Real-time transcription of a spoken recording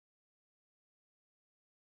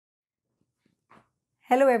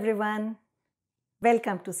Hello everyone,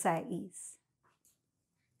 welcome to Sci-Ease.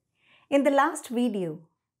 In the last video,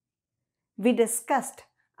 we discussed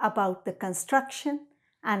about the construction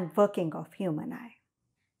and working of HumanEye.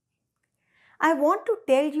 I want to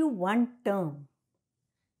tell you one term,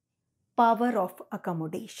 power of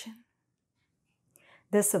accommodation.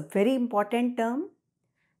 This is a very important term.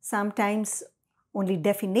 Sometimes only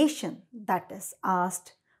definition that is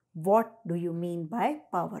asked, what do you mean by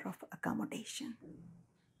power of accommodation?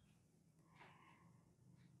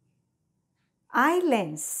 Eye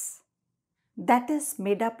lens that is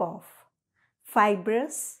made up of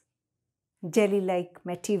fibrous, jelly-like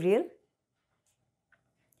material.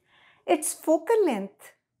 Its focal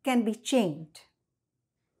length can be changed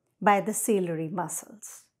by the ciliary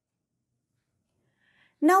muscles.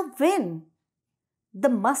 Now when the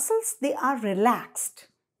muscles they are relaxed,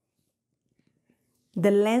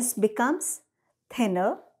 the lens becomes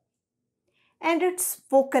thinner and its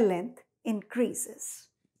focal length increases.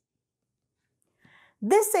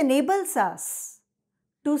 This enables us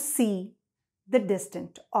to see the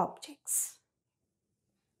distant objects.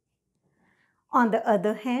 On the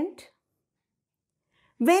other hand,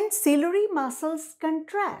 when ciliary muscles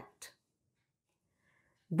contract,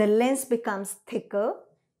 the lens becomes thicker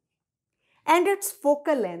and its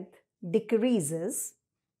focal length decreases,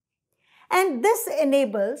 and this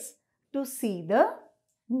enables to see the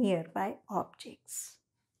nearby objects.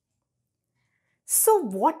 So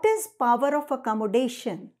what is power of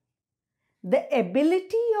accommodation? The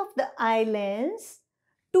ability of the eye lens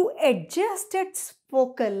to adjust its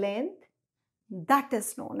focal length, that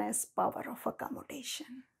is known as power of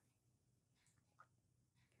accommodation.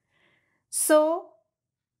 So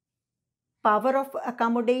power of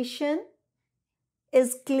accommodation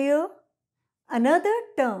is clear. Another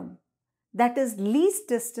term, that is least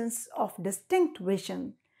distance of distinct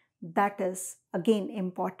vision, that is again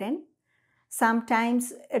important.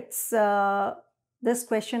 Sometimes it's this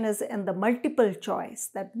question is in the multiple choice,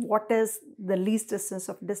 that what is the least distance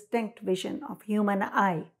of distinct vision of human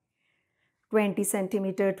eye? 20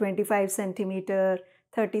 centimeter, 25 centimeter,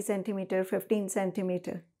 30 centimeter, 15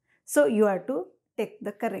 centimeter. So you have to take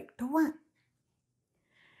the correct one.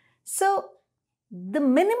 So the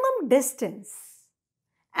minimum distance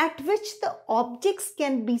at which the objects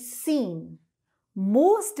can be seen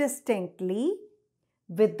most distinctly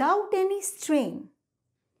without any strain,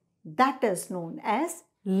 that is known as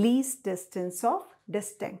least distance of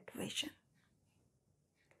distinct vision.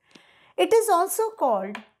 It is also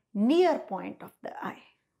called near point of the eye.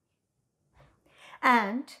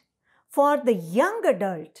 And for the young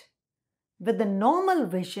adult with the normal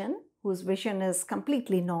vision, whose vision is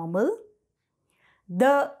completely normal,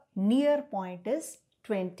 the near point is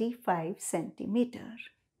 25 centimeter.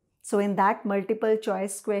 So in that multiple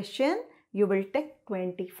choice question, you will take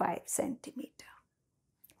 25 centimeter.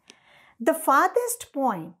 The farthest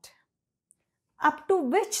point up to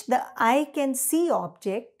which the eye can see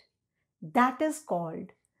object, that is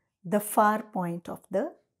called the far point of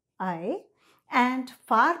the eye, and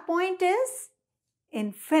far point is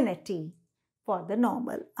infinity for the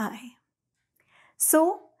normal eye.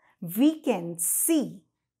 So we can see,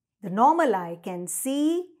 the normal eye can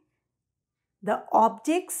see the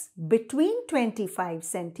objects between 25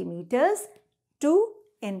 centimeters to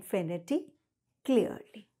infinity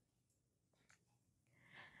clearly.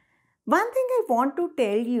 One thing I want to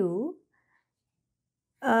tell you,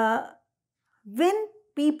 when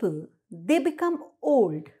people, they become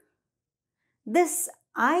old, this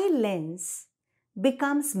eye lens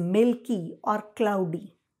becomes milky or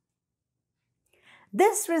cloudy.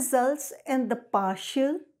 This results in the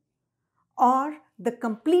partial or the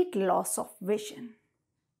complete loss of vision.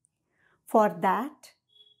 For that,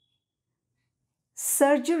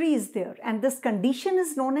 surgery is there, and this condition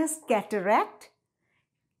is known as cataract.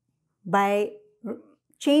 By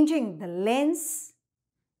changing the lens,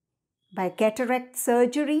 by cataract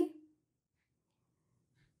surgery,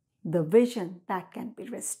 the vision that can be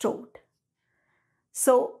restored.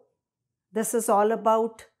 So this is all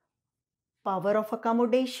about power of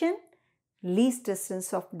accommodation, least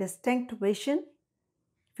distance of distinct vision,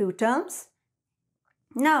 few terms.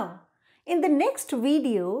 Now, in the next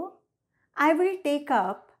video, I will take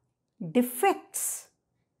up defects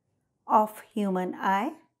of human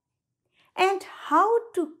eye and how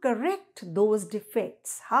to correct those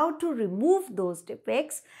defects, how to remove those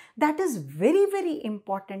defects. That is very, very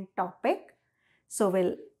important topic. So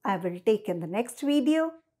I will take in the next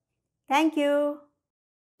video. Thank you.